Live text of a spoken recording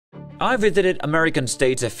I visited American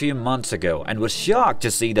states a few months ago and was shocked to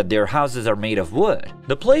see that their houses are made of wood.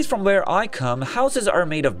 The place from where I come, houses are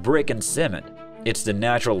made of brick and cement. It's the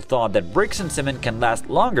natural thought that bricks and cement can last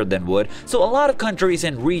longer than wood, so a lot of countries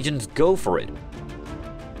and regions go for it.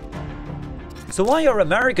 So why are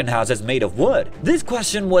American houses made of wood? This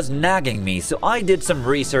question was nagging me, so I did some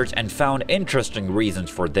research and found interesting reasons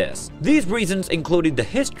for this. These reasons included the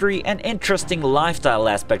history and interesting lifestyle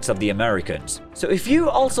aspects of the Americans. So if you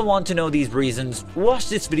also want to know these reasons, watch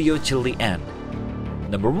this video till the end.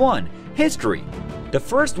 Number 1. History. The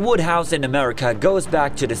first wood house in America goes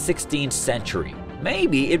back to the 16th century.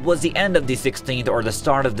 Maybe it was the end of the 16th or the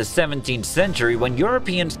start of the 17th century when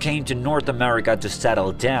Europeans came to North America to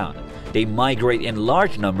settle down. They migrate in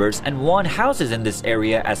large numbers and want houses in this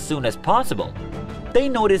area as soon as possible. They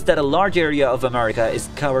noticed that a large area of America is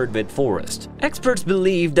covered with forest. Experts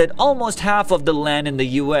believe that almost half of the land in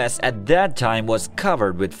the US at that time was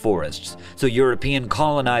covered with forests. So European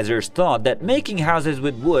colonizers thought that making houses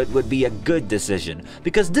with wood would be a good decision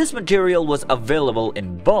because this material was available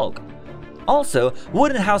in bulk. Also,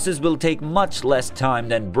 wooden houses will take much less time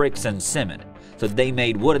than bricks and cement, so they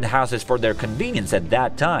made wooden houses for their convenience at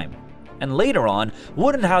that time. And later on,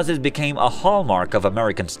 wooden houses became a hallmark of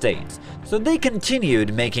American states, so they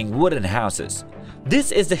continued making wooden houses.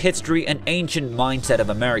 This is the history and ancient mindset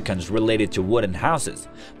of Americans related to wooden houses,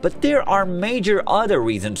 but there are major other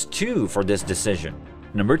reasons too for this decision.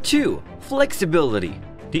 Number 2. Flexibility.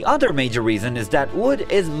 The other major reason is that wood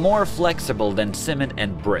is more flexible than cement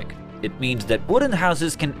and brick. It means that wooden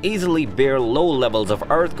houses can easily bear low levels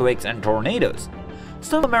of earthquakes and tornadoes.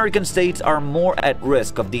 Some American states are more at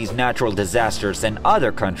risk of these natural disasters than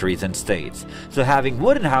other countries and states, so having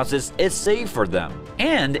wooden houses is safe for them.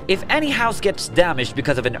 And if any house gets damaged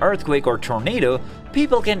because of an earthquake or tornado,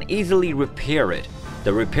 people can easily repair it.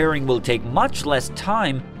 The repairing will take much less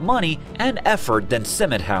time, money, and effort than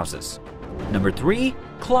cement houses. Number 3.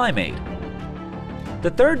 Climate. The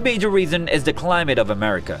third major reason is the climate of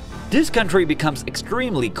America. This country becomes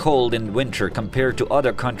extremely cold in winter compared to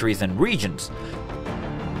other countries and regions.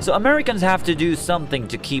 So Americans have to do something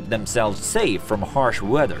to keep themselves safe from harsh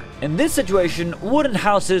weather. In this situation, wooden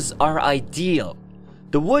houses are ideal.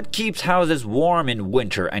 The wood keeps houses warm in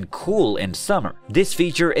winter and cool in summer. This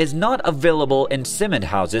feature is not available in cement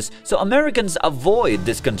houses, so Americans avoid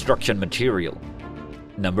this construction material.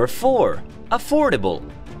 Number 4. Affordable.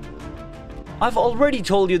 I've already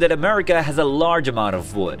told you that America has a large amount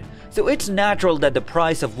of wood, so it's natural that the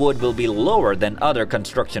price of wood will be lower than other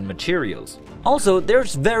construction materials. Also,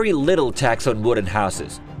 there's very little tax on wooden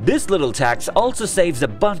houses. This little tax also saves a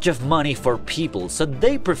bunch of money for people, so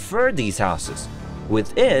they prefer these houses.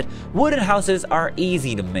 With it, wooden houses are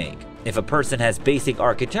easy to make. If a person has basic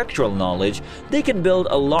architectural knowledge, they can build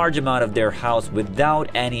a large amount of their house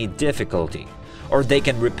without any difficulty. Or they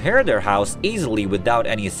can repair their house easily without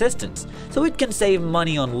any assistance, so it can save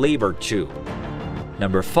money on labor too.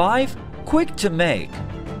 Number 5. Quick to make.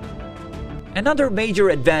 Another major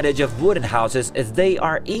advantage of wooden houses is they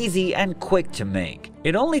are easy and quick to make.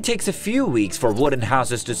 It only takes a few weeks for wooden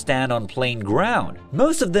houses to stand on plain ground.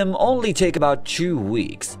 Most of them only take about 2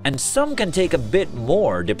 weeks, and some can take a bit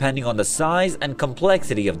more depending on the size and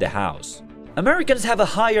complexity of the house. Americans have a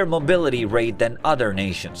higher mobility rate than other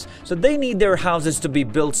nations, so they need their houses to be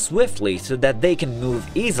built swiftly so that they can move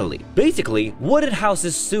easily. Basically, wooden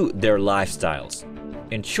houses suit their lifestyles.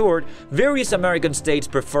 In short, various American states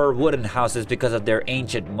prefer wooden houses because of their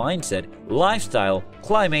ancient mindset, lifestyle,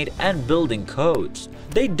 climate, and building codes.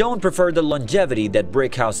 They don't prefer the longevity that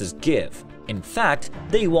brick houses give. In fact,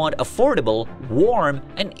 they want affordable, warm,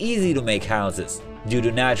 and easy to make houses. Due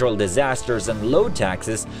to natural disasters and low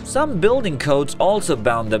taxes, some building codes also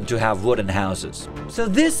bound them to have wooden houses. So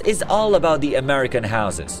this is all about the American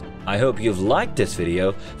houses. I hope you've liked this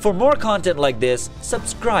video. For more content like this,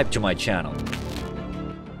 subscribe to my channel.